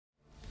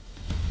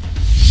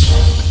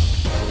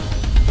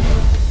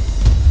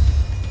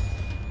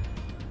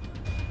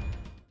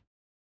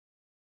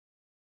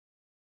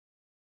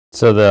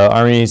So the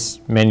Army's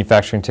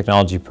Manufacturing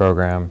Technology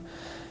Program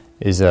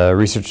is a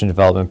research and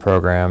development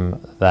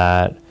program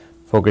that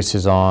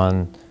focuses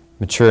on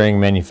maturing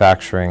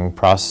manufacturing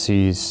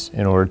processes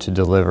in order to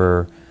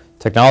deliver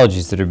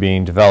technologies that are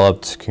being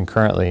developed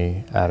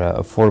concurrently at an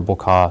affordable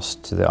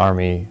cost to the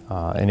Army,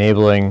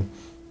 enabling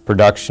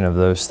production of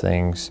those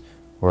things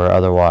where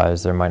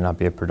otherwise there might not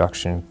be a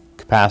production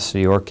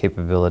capacity or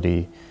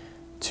capability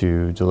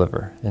to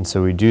deliver. And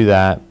so we do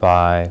that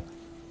by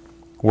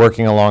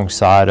working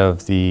alongside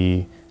of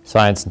the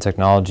science and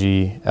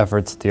technology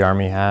efforts that the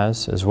Army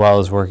has, as well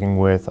as working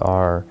with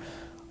our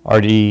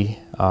R&D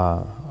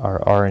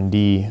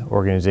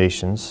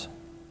organizations,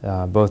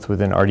 both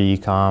within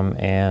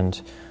RDECOM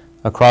and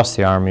across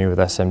the Army with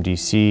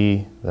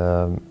SMDC,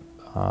 the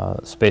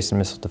Space and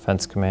Missile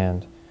Defense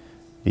Command,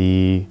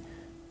 the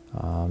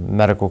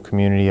medical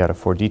community out of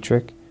Fort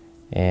Detrick,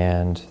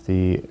 and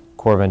the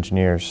Corps of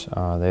Engineers.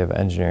 They have an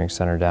engineering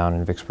center down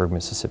in Vicksburg,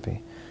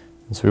 Mississippi.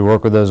 And so we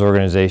work with those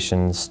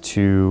organizations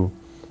to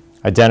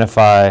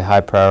identify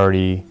high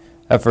priority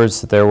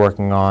efforts that they're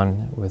working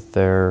on with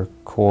their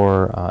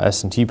core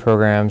S&T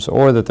programs,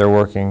 or that they're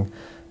working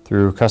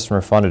through customer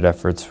funded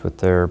efforts with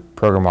their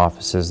program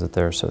offices that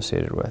they're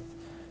associated with.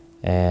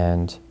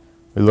 And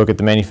we look at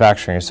the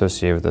manufacturing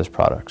associated with those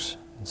products.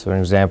 And so an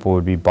example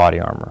would be body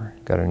armor.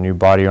 Got a new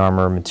body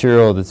armor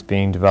material that's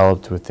being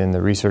developed within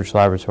the research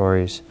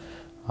laboratories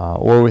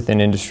or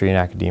within industry and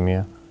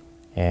academia.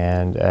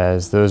 And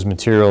as those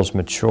materials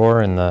mature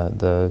and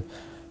the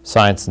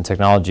science and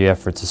technology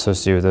efforts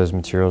associated with those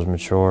materials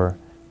mature,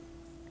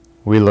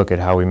 we look at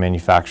how we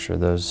manufacture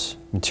those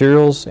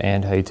materials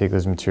and how you take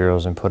those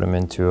materials and put them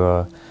into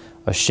a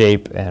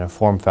shape and a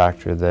form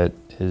factor that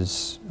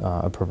is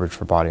appropriate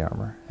for body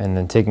armor. And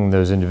then taking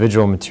those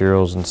individual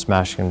materials and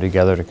smashing them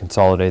together to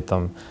consolidate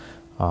them,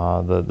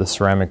 the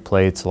ceramic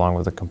plates along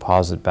with the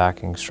composite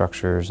backing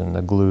structures and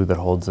the glue that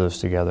holds those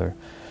together,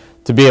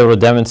 to be able to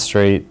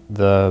demonstrate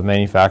the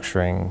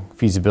manufacturing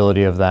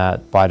feasibility of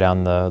that, buy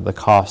down the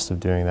cost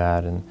of doing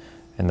that and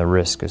the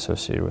risk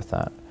associated with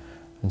that.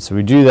 And so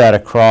we do that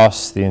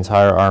across the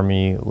entire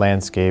Army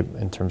landscape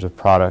in terms of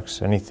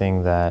products.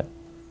 Anything that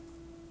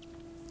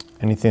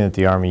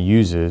the Army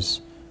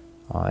uses,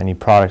 any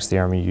products the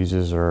Army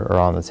uses are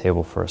on the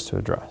table for us to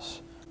address.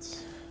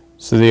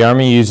 So the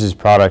Army uses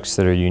products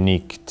that are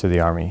unique to the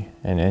Army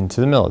and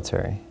to the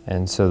military.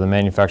 And so the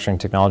Manufacturing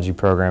Technology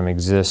Program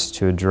exists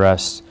to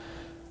address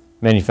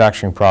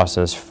manufacturing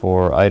process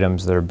for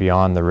items that are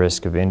beyond the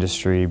risk of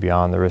industry,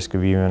 beyond the risk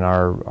of even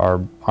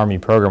our Army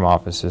program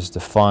offices to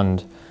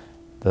fund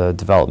the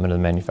development of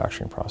the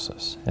manufacturing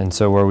process. And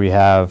so where we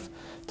have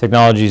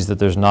technologies that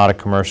there's not a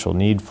commercial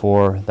need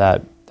for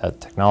that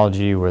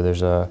technology, where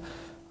there's a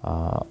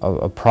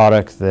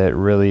product that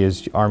really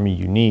is Army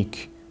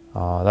unique,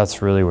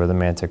 that's really where the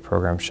Mantech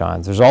program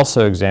shines. There's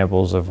also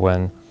examples of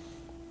when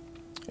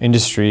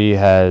industry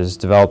has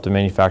developed a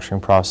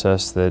manufacturing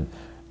process that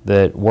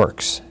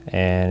works,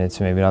 and it's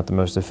maybe not the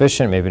most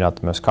efficient, maybe not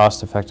the most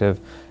cost effective.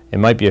 It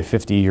might be a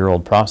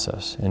 50-year-old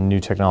process, and new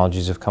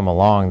technologies have come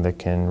along that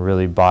can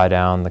really buy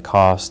down the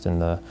cost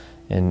and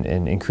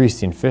increase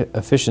the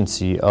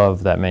efficiency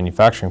of that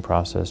manufacturing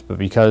process. But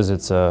because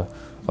it's a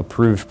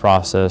approved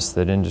process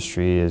that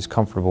industry is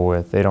comfortable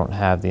with, they don't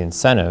have the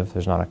incentive.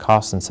 There's not a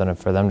cost incentive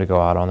for them to go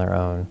out on their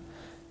own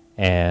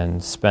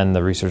and spend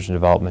the research and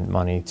development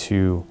money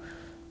to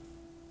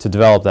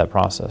develop that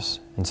process.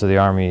 And so the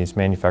Army's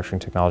Manufacturing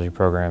Technology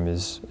Program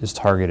is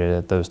targeted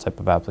at those type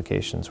of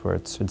applications where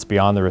it's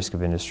beyond the risk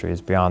of industry,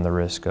 it's beyond the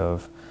risk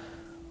of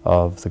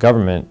the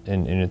government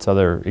in its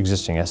other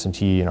existing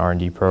S&T and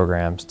R&D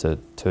programs to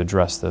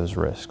address those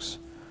risks.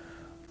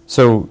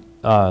 So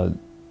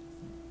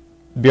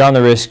beyond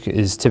the risk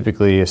is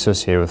typically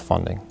associated with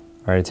funding,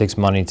 right? It takes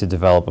money to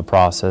develop a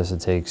process,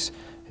 it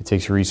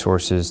takes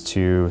resources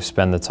to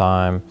spend the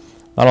time.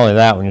 Not only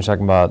that, when you're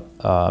talking about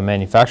a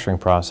manufacturing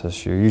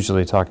process, you're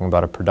usually talking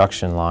about a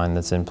production line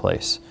that's in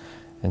place.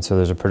 And so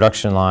there's a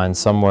production line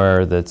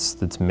somewhere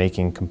that's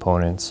making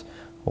components,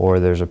 or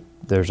there's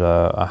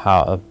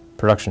a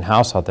production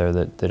house out there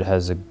that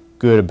has a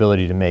good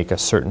ability to make a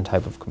certain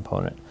type of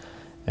component.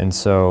 And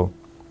so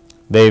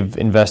they've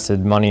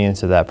invested money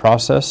into that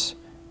process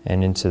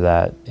and into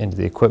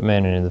the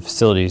equipment and into the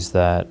facilities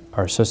that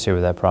are associated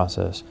with that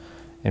process.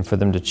 And for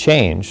them to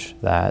change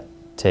that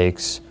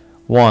takes,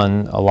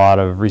 one, a lot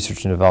of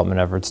research and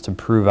development efforts to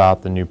prove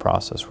out the new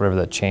process, whatever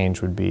that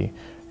change would be.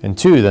 And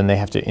two, then they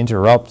have to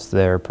interrupt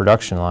their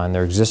production line,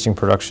 their existing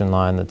production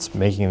line that's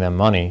making them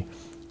money,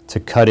 to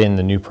cut in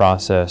the new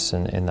process,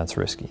 and that's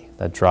risky.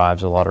 That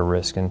drives a lot of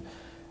risk. And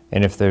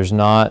if there's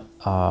not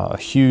a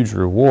huge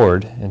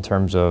reward in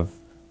terms of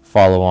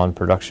follow-on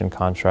production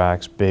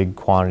contracts, big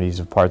quantities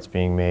of parts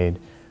being made,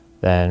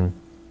 then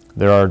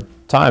there are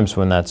times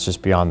when that's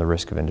just beyond the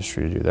risk of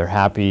industry to do. They're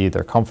happy,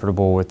 they're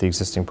comfortable with the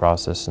existing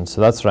process, and so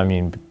that's what I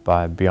mean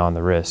by beyond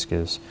the risk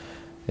is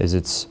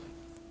it's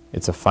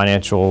a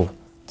financial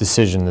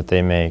decision that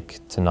they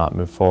make to not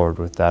move forward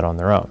with that on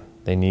their own.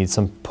 They need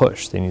some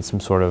push, they need some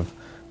sort of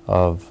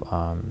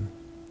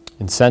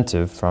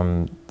incentive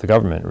from the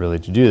government really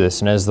to do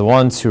this. And as the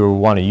ones who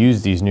want to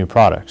use these new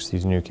products,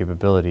 these new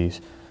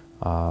capabilities,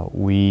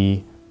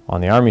 we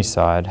on the Army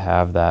side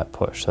have that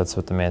push. That's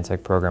what the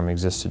Mantech program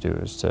exists to do,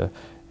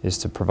 is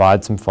to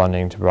provide some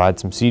funding, to provide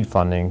some seed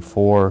funding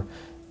for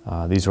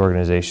these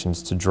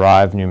organizations to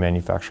drive new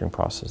manufacturing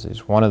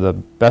processes. One of the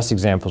best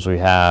examples we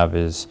have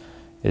is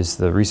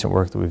the recent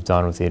work that we've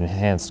done with the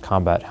enhanced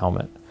combat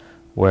helmet,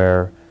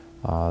 where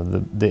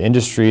the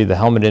industry, the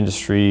helmet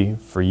industry,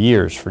 for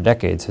years, for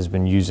decades, has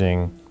been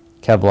using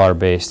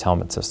Kevlar-based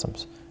helmet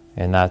systems,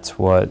 and that's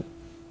what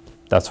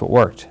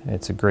worked.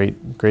 It's a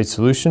great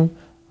solution.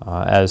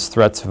 As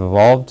threats have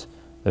evolved,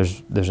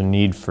 there's a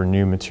need for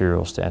new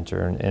materials to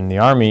enter, and the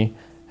Army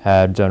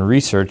had done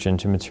research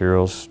into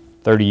materials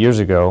 30 years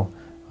ago,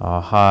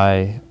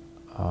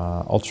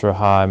 ultra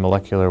high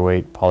molecular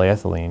weight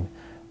polyethylene,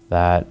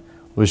 that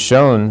was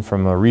shown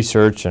from a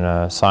research and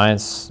a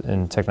science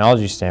and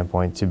technology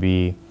standpoint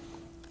to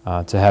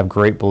have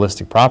great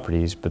ballistic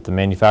properties, but the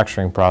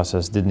manufacturing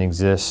process didn't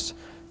exist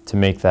to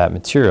make that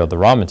material, the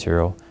raw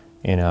material,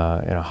 in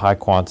a high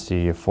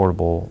quantity,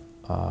 affordable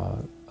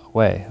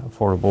way.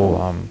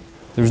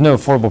 There was no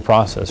affordable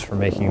process for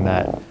making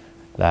that,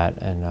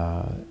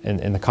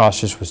 and the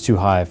cost just was too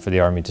high for the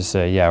Army to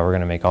say, yeah, we're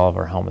going to make all of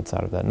our helmets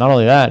out of that. Not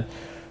only that,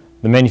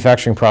 the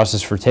manufacturing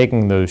process for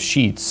taking those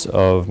sheets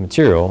of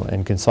material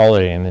and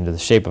consolidating them into the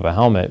shape of a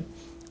helmet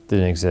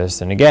didn't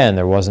exist. And again,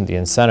 there wasn't the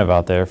incentive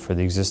out there for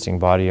the existing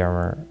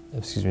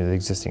the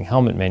existing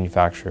helmet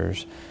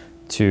manufacturers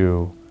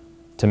to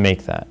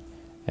make that.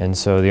 And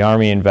so the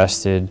Army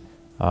invested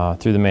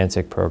through the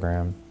Mantech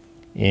program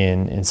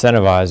in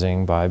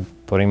incentivizing, by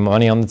putting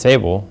money on the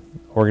table,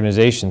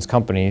 organizations,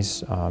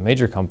 companies,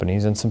 major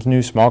companies, and some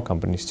new small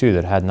companies too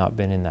that had not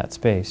been in that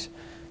space,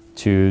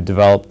 to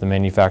develop the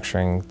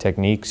manufacturing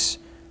techniques,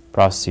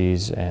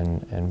 processes,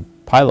 and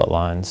pilot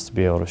lines to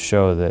be able to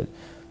show that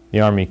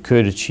the Army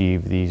could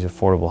achieve these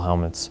affordable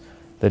helmets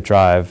that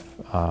drive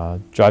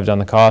down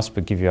the cost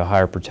but give you a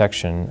higher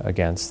protection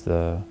against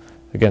the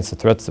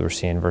threats that we're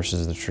seeing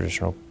versus the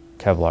traditional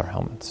Kevlar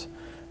helmets.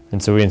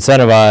 And so we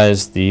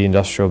incentivize the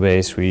industrial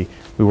base. We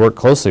work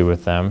closely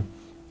with them,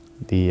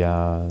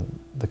 the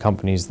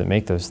companies that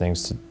make those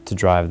things, to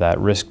drive that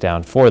risk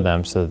down for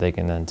them so that they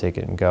can then take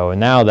it and go. And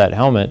now that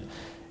helmet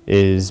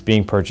is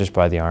being purchased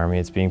by the Army.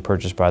 It's being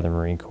purchased by the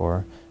Marine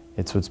Corps.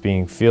 It's what's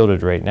being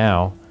fielded right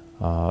now.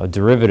 A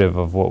derivative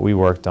of what we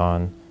worked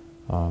on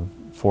 4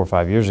 or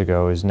 5 years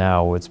ago is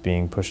now what's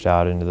being pushed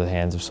out into the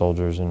hands of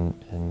soldiers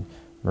and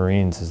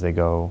Marines as they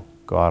go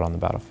out on the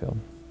battlefield.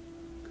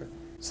 Okay.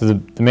 So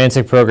the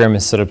Mantech program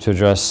is set up to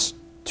address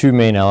two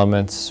main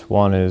elements.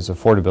 One is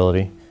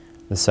affordability.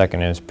 The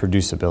second is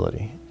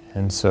producibility.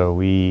 And so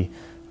we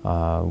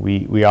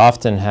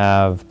often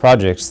have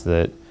projects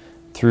that,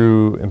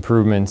 through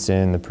improvements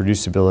in the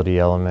producibility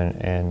element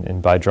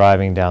and by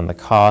driving down the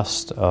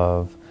cost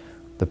of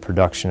the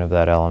production of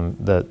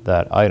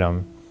that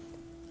item,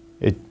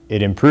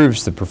 it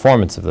improves the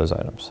performance of those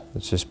items.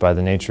 It's just by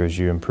the nature, as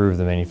you improve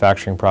the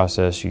manufacturing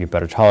process, you get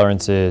better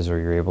tolerances, or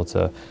you're able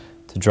to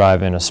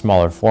drive in a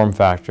smaller form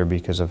factor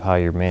because of how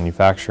you're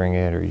manufacturing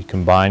it, or you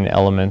combine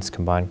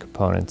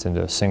components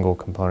into a single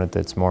component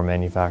that's more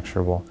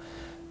manufacturable.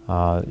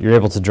 You're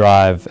able to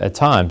drive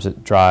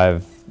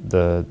the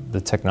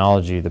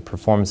technology, the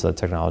performance of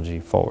the technology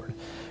forward.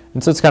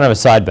 And so it's kind of a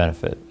side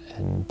benefit.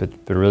 But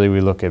really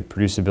we look at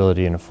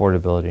producibility and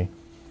affordability.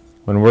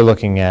 When we're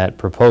looking at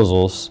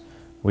proposals,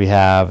 we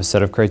have a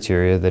set of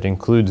criteria that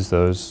includes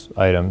those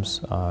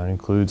items. It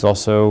includes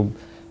also,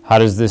 how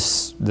does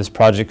this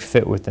project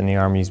fit within the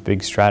Army's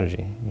big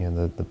strategy? You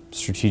know, the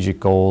strategic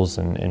goals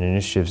and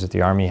initiatives that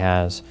the Army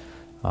has,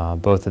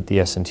 both at the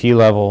S&T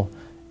level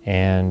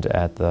and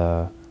at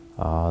the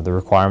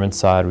requirements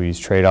side. We use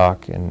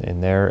TRADOC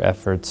in their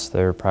efforts,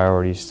 their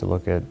priorities, to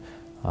look at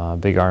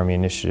big Army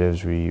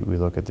initiatives. We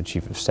look at the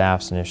Chief of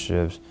Staff's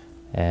initiatives,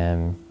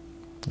 and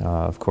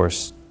of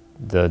course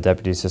the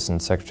Deputy Assistant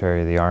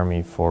Secretary of the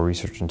Army for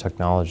Research and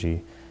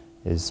Technology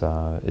is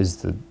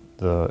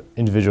the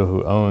individual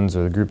who owns,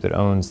 or the group that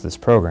owns, this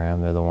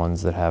program. They're the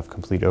ones that have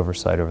complete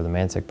oversight over the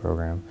Mantech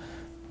program.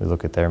 We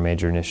look at their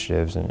major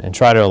initiatives and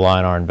try to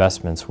align our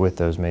investments with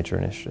those major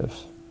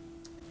initiatives.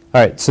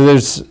 All right, so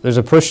there's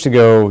a push to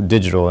go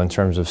digital in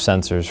terms of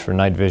sensors for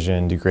night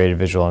vision, degraded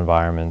visual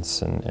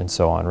environments, and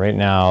so on. Right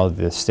now,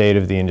 the state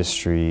of the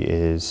industry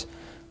is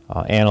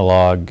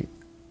analog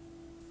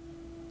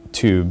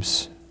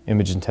tubes,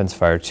 image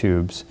intensifier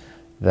tubes,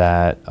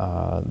 that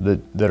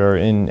are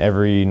in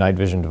every night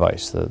vision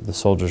device. The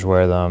soldiers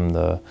wear them,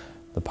 the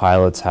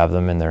pilots have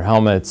them in their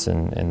helmets,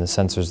 and the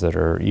sensors that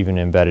are even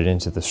embedded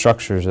into the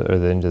structures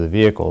or into the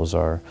vehicles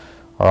are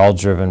all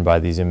driven by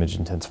these image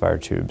intensifier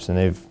tubes. And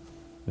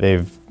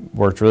they've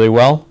worked really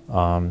well,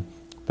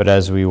 but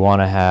as we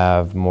want to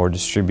have more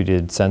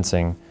distributed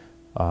sensing,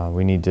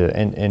 we need to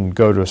and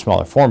go to a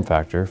smaller form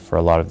factor for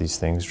a lot of these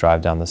things,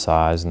 drive down the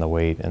size and the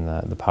weight and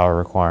the power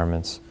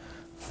requirements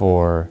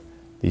for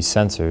these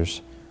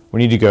sensors. We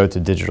need to go to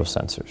digital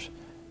sensors.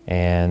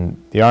 And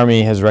the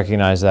Army has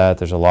recognized that.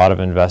 There's a lot of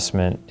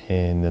investment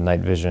in the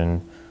night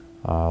vision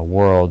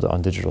world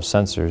on digital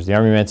sensors. The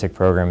Army Mantech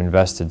program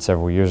invested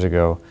several years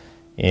ago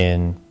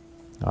in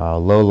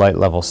low light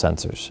level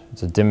sensors.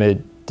 It's a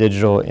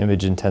digital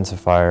image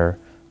intensifier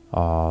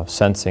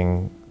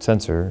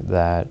sensor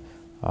that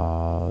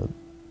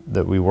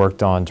that we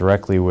worked on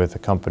directly with a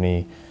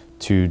company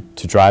to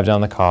drive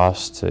down the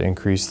cost, to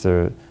increase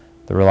the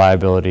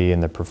reliability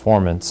and the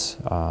performance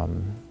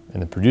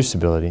and the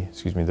producibility,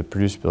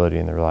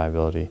 and the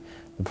reliability.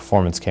 The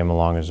performance came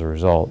along as a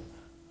result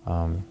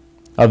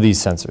of these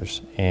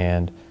sensors.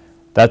 And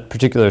that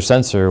particular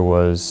sensor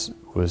was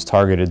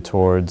targeted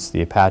towards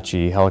the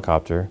Apache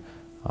helicopter.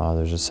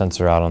 There's a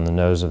sensor out on the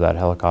nose of that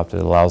helicopter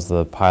that allows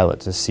the pilot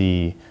to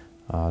see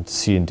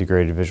in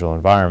degraded visual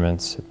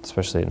environments,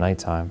 especially at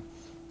nighttime.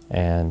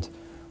 And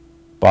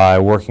by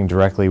working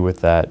directly with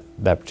that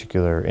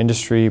particular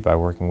industry, by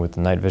working with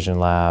the night vision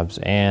labs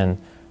and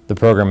the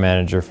program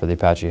manager for the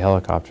Apache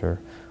helicopter,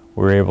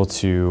 we were able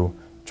to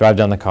drive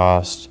down the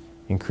cost,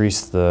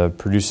 increase the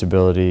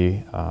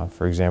producibility.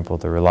 For example,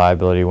 the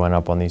reliability went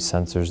up on these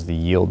sensors, the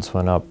yields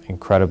went up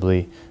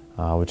incredibly,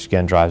 which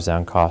again drives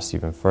down costs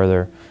even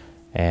further.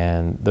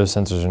 And those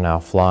sensors are now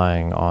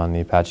flying on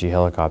the Apache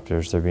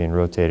helicopters. They're being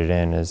rotated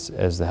in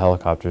as the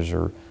helicopters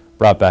are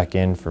brought back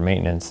in for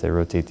maintenance. They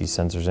rotate these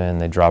sensors in,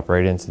 they drop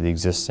right into the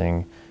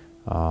existing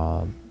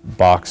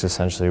box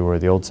essentially where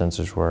the old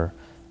sensors were.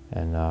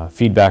 And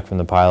feedback from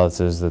the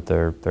pilots is that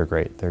they're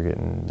great.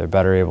 They're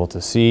better able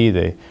to see.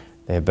 They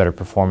have better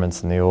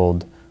performance than the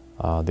old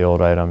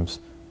items.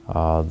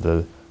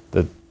 The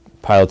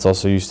pilots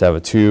also used to have a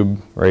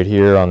tube right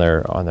here on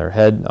their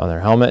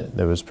helmet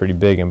that was pretty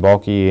big and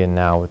bulky, and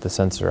now with the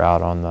sensor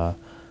out on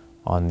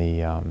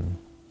the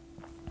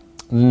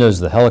nose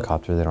of the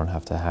helicopter, they don't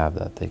have to have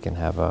that. They can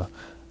have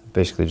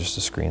basically just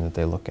a screen that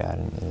they look at,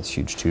 and this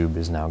huge tube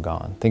is now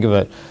gone. Think of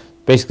it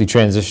basically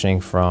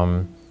transitioning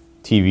from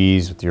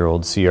TVs with your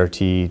old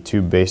CRT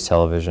tube-based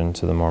television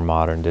to the more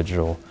modern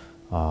digital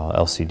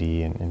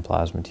LCD and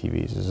plasma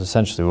TVs is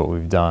essentially what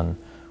we've done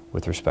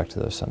with respect to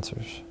those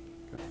sensors.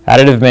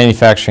 Additive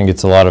manufacturing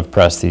gets a lot of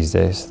press these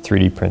days,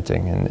 3D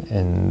printing,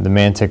 and the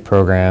Mantech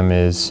program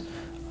is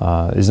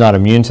not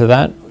immune to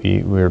that.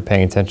 We're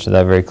paying attention to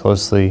that very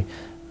closely.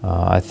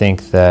 I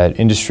think that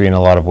industry in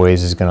a lot of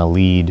ways is going to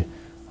lead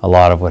a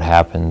lot of what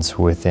happens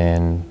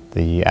within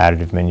the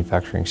additive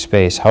manufacturing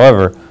space.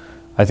 However,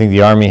 I think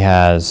the Army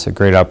has a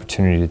great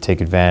opportunity to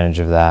take advantage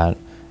of that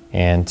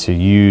and to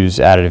use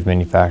additive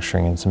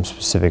manufacturing in some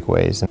specific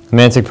ways. And the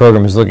Mantech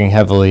program is looking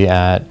heavily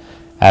at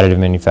additive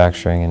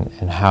manufacturing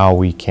and how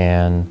we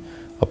can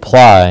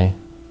apply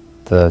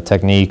the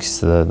techniques,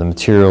 the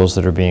materials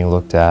that are being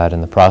looked at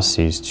and the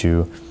processes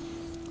to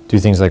do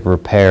things like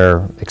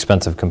repair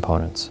expensive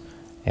components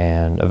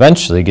and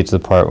eventually get to the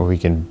part where we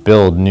can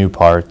build new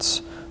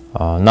parts,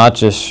 not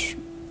just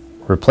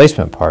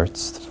replacement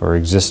parts for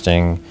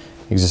existing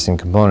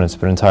components,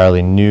 but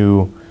entirely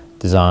new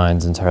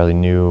designs, entirely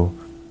new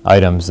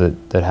items that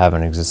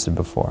haven't existed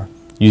before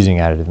using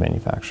additive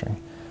manufacturing.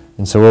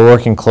 And so we're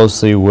working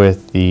closely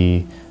with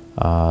the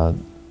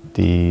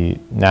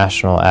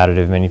National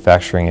Additive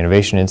Manufacturing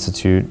Innovation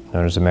Institute,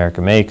 known as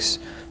America Makes,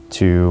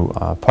 to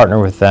partner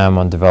with them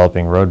on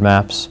developing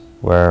roadmaps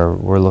where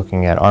we're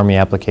looking at Army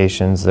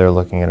applications. They're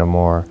looking at a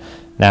more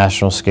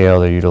national scale.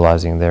 They're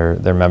utilizing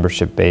their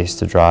membership base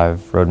to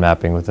drive road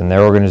mapping within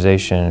their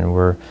organization, and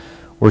we're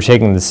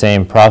taking the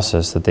same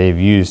process that they've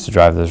used to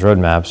drive those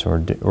roadmaps,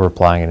 and we're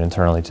applying it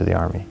internally to the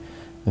Army.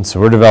 And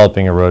so we're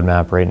developing a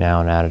roadmap right now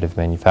in additive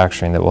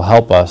manufacturing that will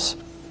help us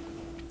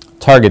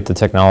target the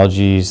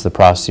technologies, the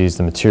processes,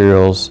 the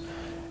materials,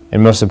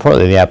 and most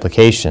importantly, the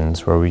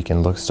applications where we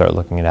can start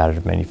looking at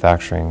additive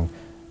manufacturing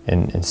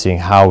and seeing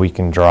how we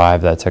can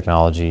drive that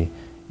technology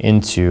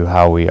into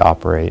how we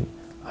operate,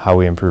 how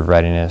we improve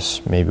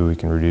readiness. Maybe we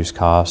can reduce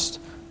cost,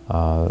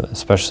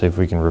 especially if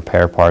we can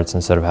repair parts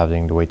instead of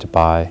having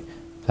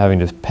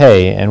to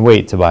pay and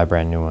wait to buy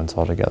brand new ones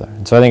altogether.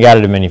 And so I think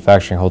additive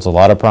manufacturing holds a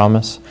lot of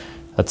promise.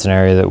 That's an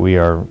area that we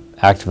are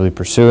actively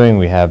pursuing.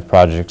 We have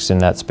projects in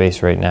that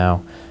space right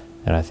now,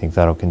 and I think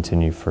that'll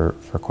continue for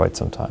quite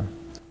some time.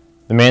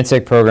 The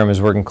Mantech program is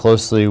working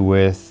closely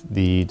with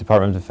the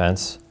Department of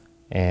Defense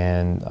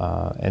and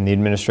the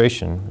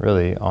administration,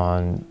 really,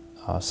 on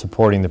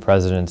supporting the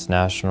President's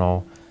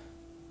National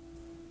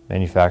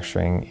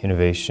Manufacturing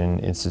Innovation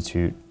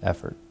Institute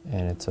effort.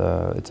 And it's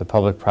a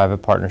public-private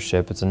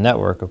partnership. It's a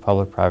network of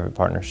public-private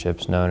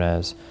partnerships known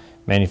as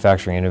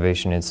Manufacturing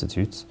Innovation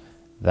Institutes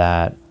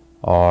that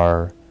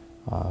are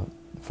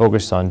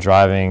focused on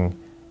driving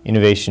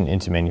innovation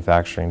into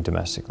manufacturing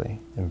domestically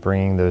and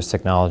bringing those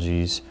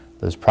technologies,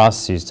 those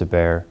processes to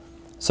bear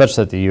such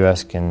that the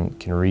U.S. can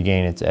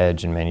regain its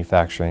edge in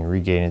manufacturing,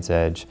 regain its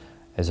edge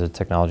as a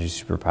technology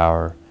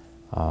superpower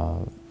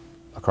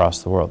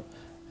across the world.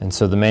 And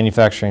so the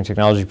manufacturing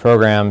technology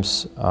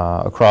programs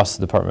across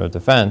the Department of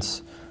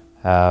Defense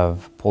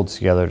have pulled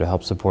together to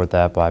help support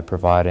that by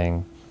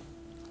providing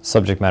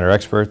subject matter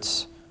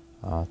experts,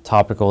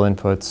 topical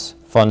inputs,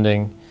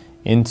 funding,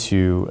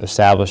 into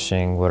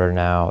establishing what are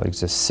now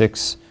exist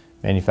 6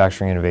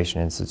 manufacturing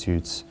innovation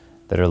institutes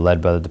that are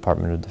led by the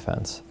Department of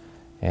Defense.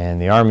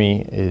 And the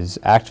Army is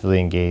actively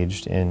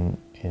engaged in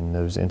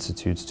those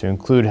institutes, to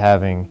include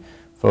having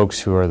folks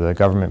who are the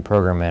government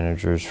program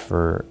managers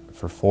for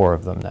 4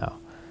 of them now.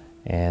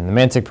 And the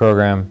MANTIC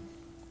program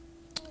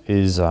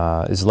is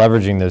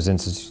leveraging those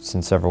institutes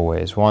in several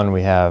ways. One,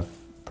 we have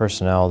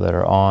personnel that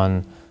are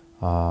on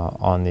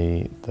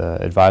the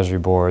advisory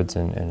boards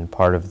and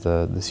part of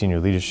the senior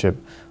leadership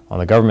on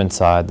the government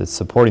side that's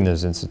supporting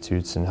those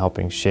institutes and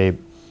helping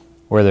shape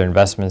where their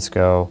investments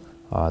go,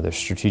 their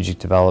strategic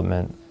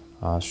development,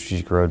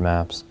 strategic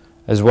roadmaps,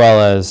 as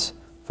well as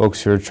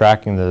folks who are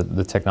tracking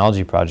the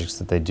technology projects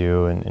that they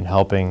do and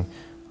helping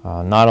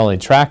not only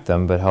track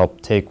them, but help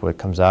take what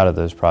comes out of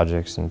those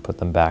projects and put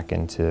them back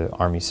into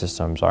Army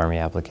systems, Army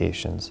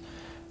applications.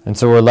 And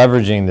so we're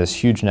leveraging this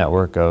huge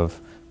network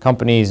of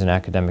companies and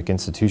academic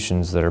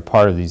institutions that are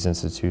part of these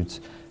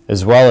institutes,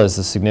 as well as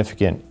the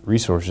significant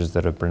resources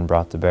that have been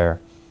brought to bear.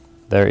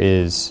 There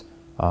is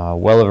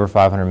well over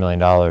 $500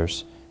 million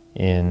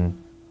in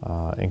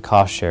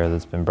cost share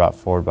that's been brought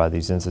forward by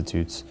these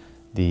institutes.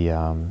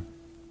 The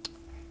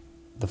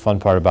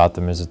fun part about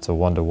them is it's a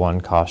one-to-one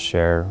cost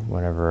share.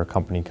 Whenever a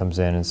company comes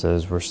in and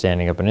says we're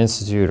standing up an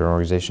institute, or an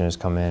organization has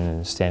come in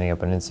and is standing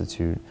up an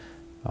institute,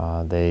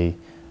 they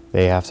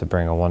have to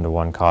bring a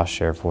one-to-one cost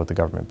share for what the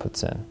government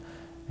puts in.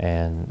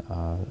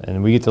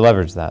 And we get to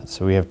leverage that.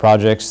 So we have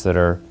projects that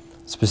are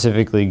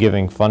specifically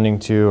giving funding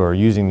to or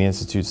using the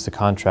institutes to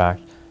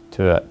contract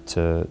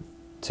to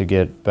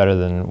get better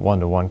than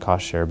one-to-one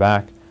cost share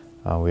back.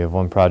 We have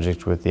one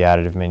project with the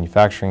Additive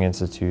Manufacturing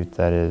Institute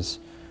that is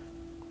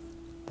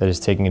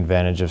taking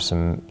advantage of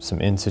some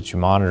in-situ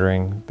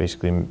monitoring,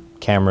 basically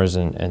cameras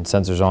and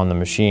sensors on the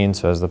machine,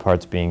 so as the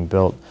part's being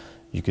built,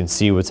 you can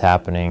see what's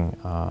happening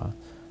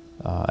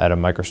at a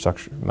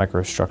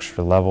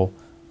microstructure level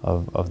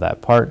of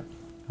that part.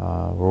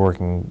 We're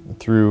working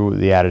through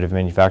the Additive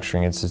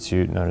Manufacturing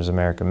Institute, known as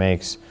America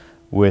Makes,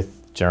 with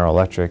General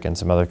Electric and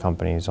some other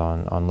companies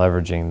on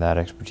leveraging that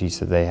expertise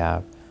that they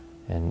have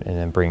and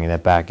then bringing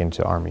that back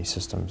into Army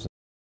systems.